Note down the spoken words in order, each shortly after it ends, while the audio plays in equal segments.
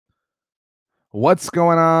What's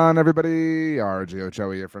going on, everybody? RJ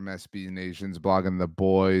Ochoa here from SB Nation's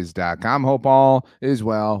bloggingtheboys.com. Hope all is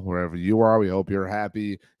well wherever you are. We hope you're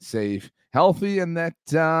happy, safe, healthy, and that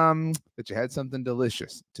you had something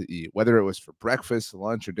delicious to eat. Whether it was for breakfast,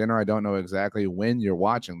 lunch, or dinner, I don't know exactly when you're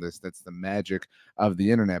watching this. That's the magic of the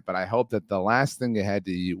internet. But I hope that the last thing you had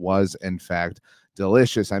to eat was, in fact,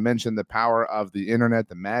 delicious. I mentioned the power of the internet,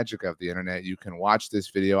 the magic of the internet. You can watch this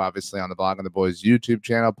video, obviously, on the Blog and the Boys YouTube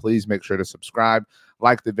channel. Please make sure to subscribe,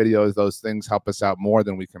 like the videos. Those things help us out more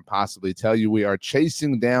than we can possibly tell you. We are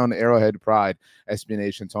chasing down Arrowhead Pride, SB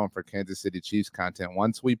Nation's home for Kansas City Chiefs content.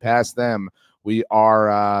 Once we pass them, we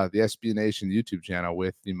are the SB Nation YouTube channel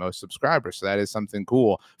with the most subscribers. So that is something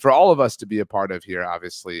cool for all of us to be a part of here,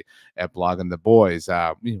 obviously, at Blogging the Boys.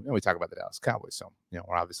 We talk about the Dallas Cowboys, so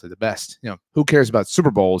we're obviously the best. Who cares about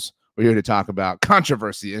Super Bowls? We're here to talk about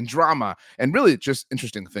controversy and drama and really just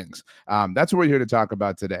interesting things. That's what we're here to talk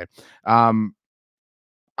about today. I'm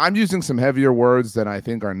using some heavier words than I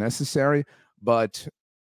think are necessary, but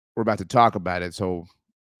we're about to talk about it, so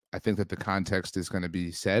I think that the context is going to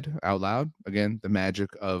be said out loud. Again, the magic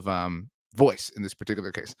of voice in this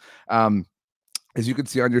particular case. As you can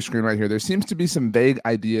see on your screen right here, there seems to be some vague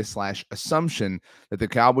idea / assumption that the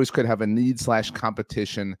Cowboys could have a need /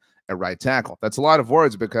 competition at right tackle. That's a lot of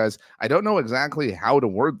words because I don't know exactly how to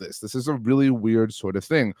word this. This is a really weird sort of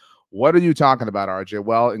thing. What are you talking about, RJ?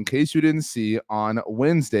 Well, in case you didn't see, on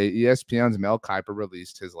Wednesday, ESPN's Mel Kiper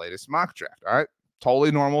released his latest mock draft. All right.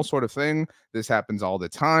 Totally normal sort of thing. This happens all the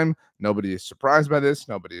time. Nobody is surprised by this.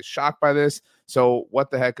 Nobody is shocked by this. So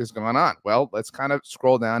what the heck is going on? Well, let's kind of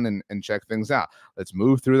scroll down and check things out. Let's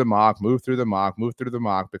move through the mock,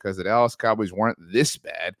 because the Dallas Cowboys weren't this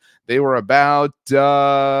bad. They were about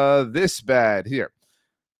this bad here.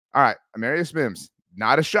 All right, Amarius Mims,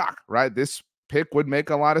 not a shock, right? This pick would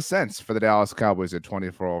make a lot of sense for the Dallas Cowboys at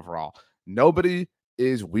 24 overall. Nobody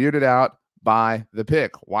is weirded out by the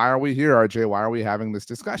pick. Why are we here, RJ? Why are we having this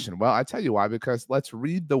discussion? Well, I tell you why, because let's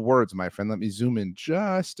read the words, my friend. Let me zoom in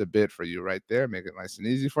just a bit for you right there. Make it nice and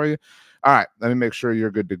easy for you. All right, let me make sure you're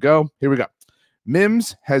good to go. Here we go.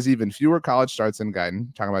 Mims has even fewer college starts than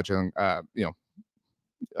Guyton, talking about young,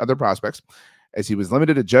 other prospects, as he was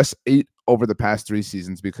limited to just 8 over the past 3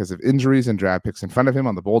 seasons because of injuries and draft picks in front of him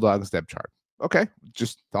on the Bulldogs depth chart. Okay,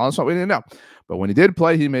 just tell us what we need to know. But when he did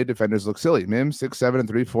play, he made defenders look silly. Mims, 6'7" and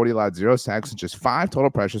 340, allowed 0 sacks and just 5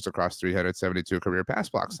 total pressures across 372 career pass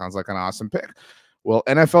blocks. Sounds like an awesome pick. Will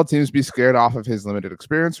NFL teams be scared off of his limited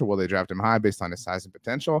experience, or will they draft him high based on his size and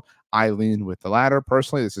potential? I lean with the latter.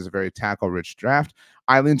 Personally, this is a very tackle-rich draft.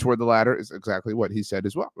 I lean toward the latter is exactly what he said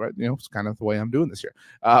as well, right? It's kind of the way I'm doing this here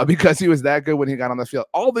because he was that good when he got on the field.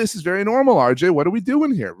 All this is very normal, RJ. What are we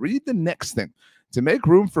doing here? Read the next thing. To make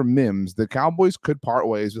room for Mims, the Cowboys could part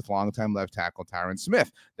ways with longtime left tackle Tyron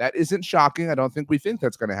Smith. That isn't shocking. I don't think we think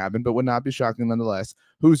that's going to happen, but would not be shocking nonetheless.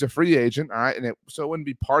 Who's a free agent, all right? And so it wouldn't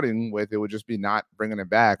be parting with, it would just be not bringing him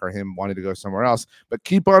back or him wanting to go somewhere else. But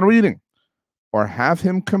keep on reading. Or have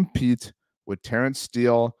him compete with Terrence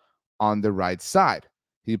Steele on the right side.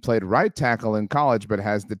 He played right tackle in college, but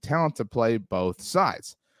has the talent to play both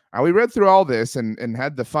sides. Now, we read through all this and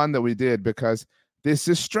had the fun that we did because this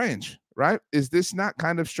is strange. Right? Is this not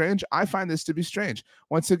kind of strange? I find this to be strange.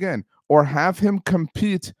 Once again, or have him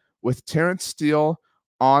compete with Terrence Steele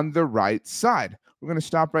on the right side. We're going to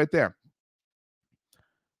stop right there.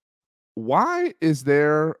 Why is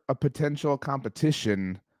there a potential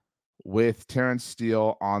competition with Terrence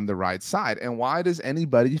Steele on the right side? And why does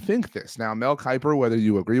anybody think this? Now, Mel Kiper, whether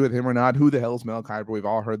you agree with him or not, who the hell is Mel Kiper? We've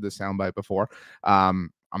all heard this soundbite before.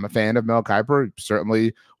 I'm a fan of Mel Kiper,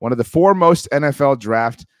 certainly one of the foremost NFL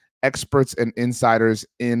draft experts and insiders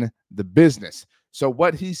in the business. So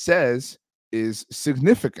what he says is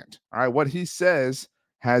significant. All right. What he says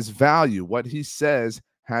has value. What he says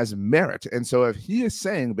has merit. And so if he is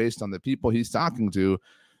saying, based on the people he's talking to,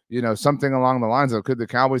 something along the lines of, could the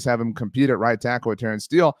Cowboys have him compete at right tackle with Terrence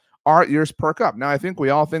Steele? Our ears perk up. Now, I think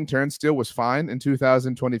we all think Terrence Steele was fine in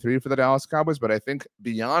 2023 for the Dallas Cowboys, but I think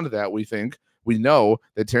beyond that, we know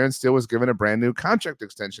that Terrence Steele was given a brand new contract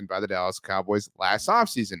extension by the Dallas Cowboys last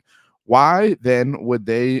offseason. Why then would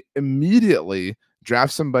they immediately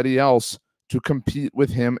draft somebody else to compete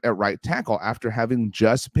with him at right tackle after having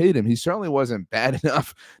just paid him? He certainly wasn't bad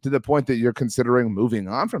enough to the point that you're considering moving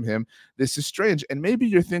on from him. This is strange. And maybe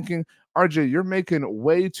you're thinking, RJ, you're making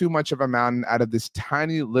way too much of a mountain out of this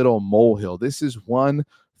tiny little molehill. This is one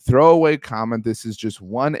throwaway comment. This is just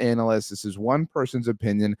one analyst. This is one person's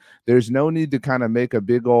opinion. There's no need to kind of make a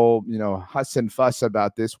big old, huss and fuss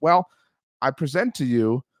about this. Well, I present to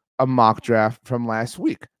you a mock draft from last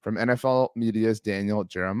week from NFL Media's Daniel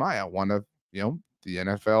Jeremiah, one of, the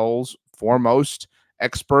NFL's foremost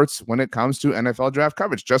experts when it comes to NFL draft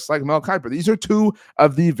coverage, just like Mel Kiper. These are two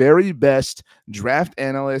of the very best draft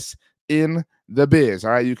analysts in the biz.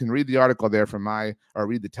 All right, you can read the article there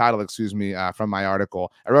read the title, from my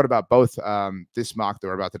article. I wrote about both this mock that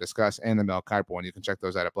we're about to discuss and the Mel Kiper one. You can check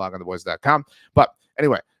those out at blogontheboys.com. But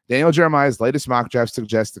anyway, Daniel Jeremiah's latest mock draft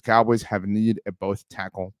suggests the Cowboys have need at both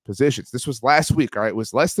tackle positions. This was last week, all right? It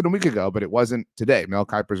was less than a week ago, but it wasn't today. Mel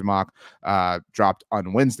Kiper's mock dropped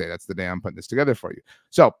on Wednesday. That's the day I'm putting this together for you.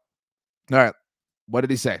 So, all right, what did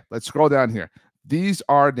he say? Let's scroll down here. These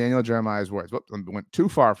are Daniel Jeremiah's words. Whoops, I went too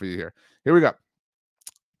far for you here. Here we go.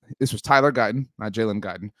 This was Tyler Guyton, not Jalen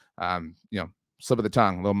Guyton. Slip of the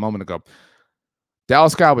tongue a little moment ago.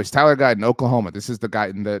 Dallas Cowboys, Tyler Guyton, Oklahoma. This is the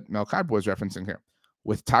Guyton that Mel Kiper was referencing here.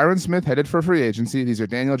 With Tyron Smith headed for free agency, these are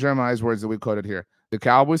Daniel Jeremiah's words that we quoted here. The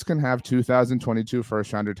Cowboys can have 2022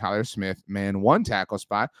 first-rounder Tyler Smith man one tackle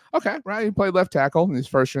spot. Okay, right. He played left tackle in his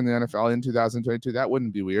first year in the NFL in 2022. That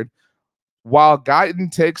wouldn't be weird. While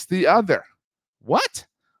Guyton takes the other. What?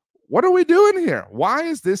 What are we doing here? Why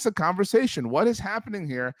is this a conversation? What is happening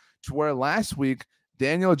here to where last week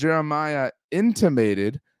Daniel Jeremiah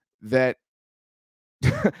intimated that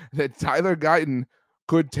that Tyler Guyton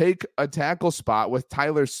could take a tackle spot with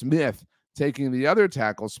Tyler Smith taking the other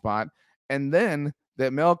tackle spot, and then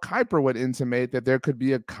that Mel Kiper would intimate that there could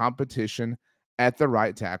be a competition at the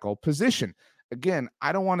right tackle position. Again,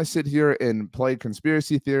 I don't want to sit here and play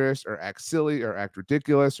conspiracy theorist or act silly or act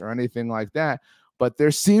ridiculous or anything like that, but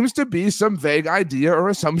there seems to be some vague idea or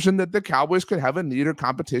assumption that the Cowboys could have a need or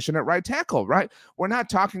competition at right tackle, right? We're not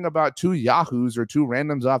talking about two yahoos or two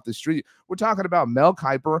randoms off the street. We're talking about Mel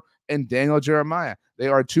Kiper and Daniel Jeremiah. They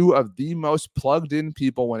are two of the most plugged in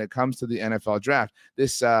people when it comes to the NFL draft.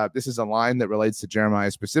 This is a line that relates to Jeremiah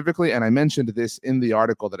specifically, and I mentioned this in the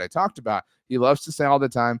article that I talked about. He loves to say all the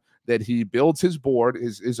time that he builds his board,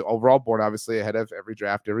 his overall board, obviously ahead of every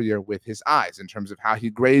draft every year, with his eyes in terms of how he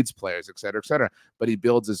grades players, et cetera, et cetera. But he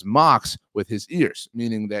builds his mocks with his ears,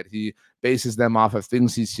 meaning that he bases them off of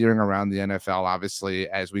things he's hearing around the NFL, obviously,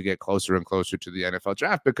 as we get closer and closer to the NFL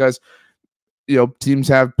draft, because teams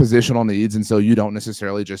have positional needs, and so you don't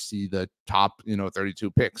necessarily just see the top 32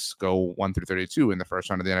 picks go 1 through 32 in the first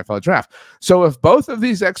round of the NFL draft. So if both of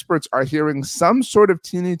these experts are hearing some sort of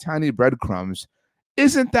teeny tiny breadcrumbs,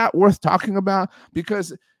 isn't that worth talking about?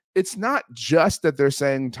 Because it's not just that they're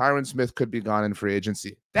saying Tyron Smith could be gone in free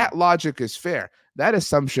agency. That logic is fair. That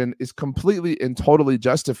assumption is completely and totally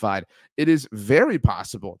justified. It is very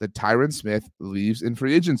possible that Tyron Smith leaves in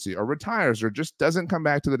free agency or retires or just doesn't come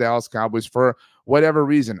back to the Dallas Cowboys for whatever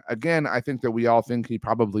reason. Again, I think that we all think he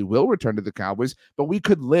probably will return to the Cowboys, but we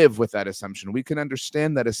could live with that assumption. We can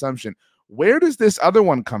understand that assumption. Where does this other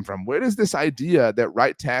one come from? Where does this idea that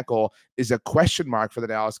right tackle is a question mark for the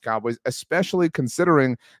Dallas Cowboys, especially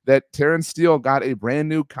considering that Terrence Steele got a brand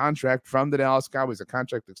new contract from the Dallas Cowboys, a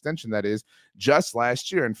contract extension that is, just last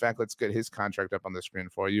year. In fact, let's get his contract up on the screen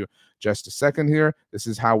for you just a second here. This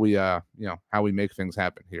is how we how we make things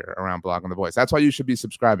happen here around Blogging the Boys. That's why you should be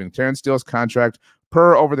subscribing. Terrence Steele's contract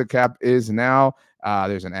per Over the Cap is now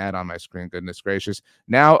there's an ad on my screen, goodness gracious,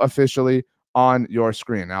 now officially on your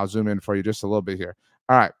screen. I'll zoom in for you just a little bit here.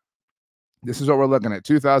 All right. This is what we're looking at,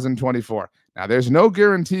 2024. Now, there's no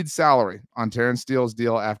guaranteed salary on Terrence Steele's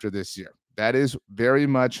deal after this year. That is very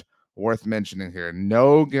much worth mentioning here.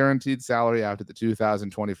 No guaranteed salary after the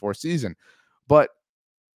 2024 season. But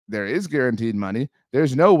there is guaranteed money.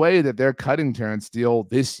 There's no way that they're cutting Terrence Steele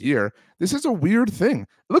this year. This is a weird thing.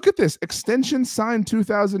 Look at this. Extension signed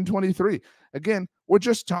 2023. Again, we're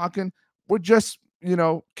just talking. We're just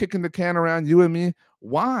kicking the can around, you and me.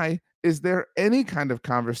 Why is there any kind of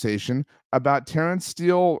conversation about Terrence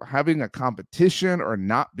Steele having a competition or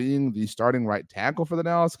not being the starting right tackle for the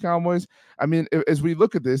Dallas Cowboys? I mean, as we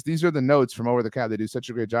look at this, these are the notes from Over the Cap. They do such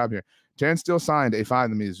a great job here. Terrence Steele signed a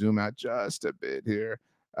let me zoom out just a bit here.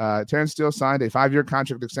 Terrence Steele signed a 5-year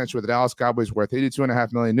contract extension with the Dallas Cowboys worth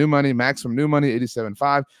 $82.5 million new money, maximum new money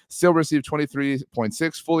 $87.5. Steele received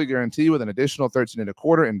 $23.6 fully guarantee with an additional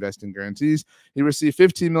 $13.25 investing guarantees. He received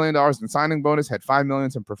 $15 million in signing bonus, had $5 million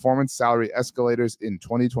in performance salary escalators in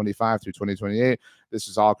 2025 through 2028. This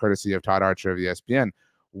is all courtesy of Todd Archer of ESPN.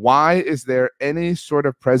 Why is there any sort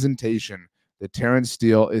of presentation that Terrence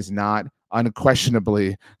Steele is not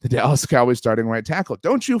unquestionably the Dallas Cowboys starting right tackle?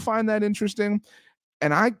 Don't you find that interesting?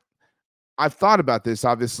 And I've thought about this,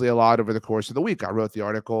 obviously, a lot over the course of the week. I wrote the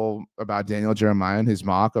article about Daniel Jeremiah and his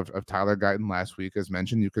mock of Tyler Guyton last week. As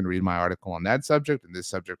mentioned, you can read my article on that subject and this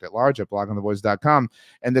subject at large at blogontheboys.com.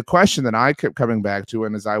 And the question that I kept coming back to,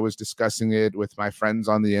 and as I was discussing it with my friends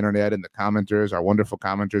on the internet and the commenters, our wonderful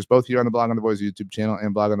commenters, both here on the Blog on the Boys YouTube channel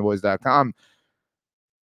and blogontheboys.com,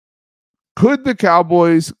 Could the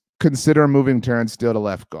Cowboys consider moving Terrence Steele to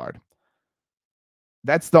left guard?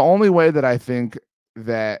 That's the only way that I think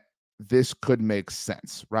that this could make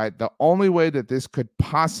sense, right? The only way that this could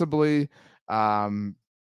possibly um,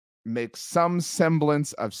 make some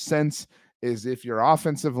semblance of sense is if your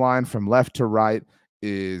offensive line from left to right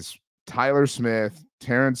is Tyler Smith,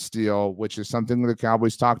 Terrence Steele, which is something the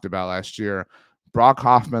Cowboys talked about last year, Brock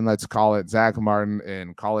Hoffman, let's call it Zach Martin,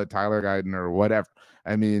 and call it Tyler Guyton or whatever.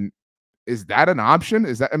 I mean, is that an option?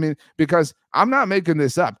 Is that, I mean, because I'm not making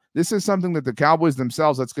this up. This is something that the Cowboys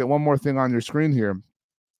themselves, let's get one more thing on your screen here.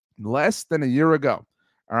 Less than a year ago,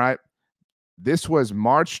 all right, this was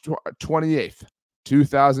March 28th,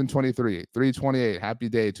 2023, 328. Happy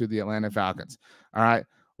day to the Atlanta Falcons. All right.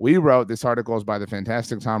 We wrote, this article is by the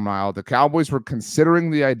fantastic Tom Ryle. The Cowboys were considering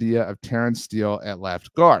the idea of Terrence Steele at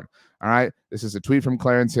left guard. All right. This is a tweet from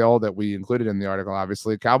Clarence Hill that we included in the article,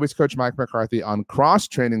 obviously. Cowboys coach Mike McCarthy on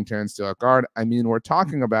cross-training Terrence Steele at guard. I mean, we're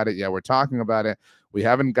talking about it. Yeah, we're talking about it. We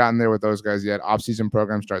haven't gotten there with those guys yet. Off-season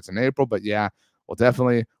program starts in April, but yeah, well,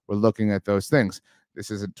 definitely we're looking at those things. This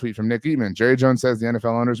is a tweet from Nick Eatman. Jerry Jones says the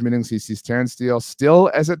NFL owners meetings he sees Terrence Steele still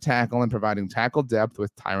as a tackle and providing tackle depth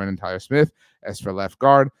with Tyron and Tyler Smith. As for left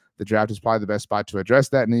guard, the draft is probably the best spot to address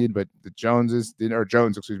that need, but the Jones,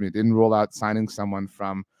 didn't rule out signing someone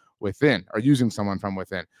from within or using someone from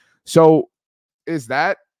within. So is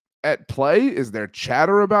that at play? Is there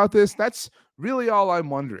chatter about this? That's really all I'm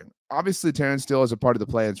wondering. Obviously, Terrence Steele is a part of the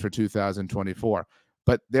plans for 2024,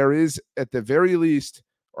 but there is at the very least,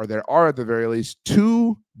 or there are at the very least,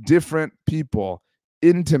 two different people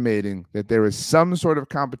intimating that there is some sort of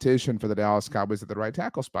competition for the Dallas Cowboys at the right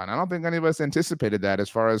tackle spot. And I don't think any of us anticipated that as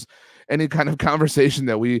far as any kind of conversation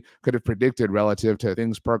that we could have predicted relative to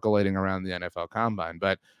things percolating around the NFL Combine.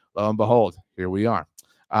 But lo and behold, here we are.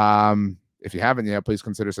 If you haven't yet, please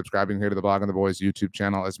consider subscribing here to the Blog on the Boys YouTube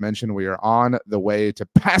channel. As mentioned, we are on the way to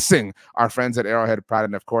passing our friends at Arrowhead Pride,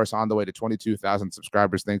 and of course, on the way to 22,000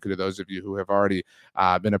 subscribers. Thank you to those of you who have already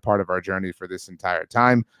been a part of our journey for this entire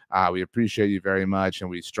time. We appreciate you very much, and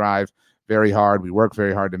we strive very hard. We work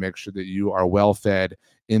very hard to make sure that you are well fed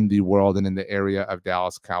in the world and in the area of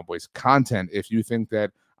Dallas Cowboys content. If you think that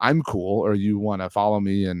I'm cool or you want to follow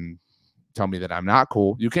me and tell me that I'm not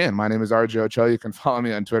cool, you can. My name is RJ Ochoa. You can follow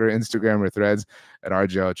me on Twitter, Instagram, or Threads at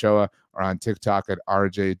RJ Ochoa, or on TikTok at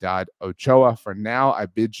rj.ochoa. For now, I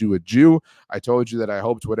bid you adieu. I told you that I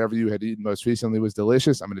hoped whatever you had eaten most recently was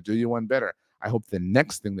delicious. I'm going to do you one better. I hope the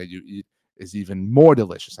next thing that you eat is even more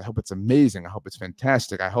delicious. I hope it's amazing. I hope it's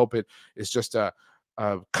fantastic. I hope it is just a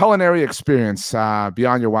culinary experience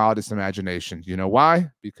beyond your wildest imagination. You know why?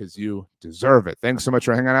 Because you deserve it. Thanks so much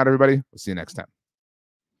for hanging out, everybody. We'll see you next time.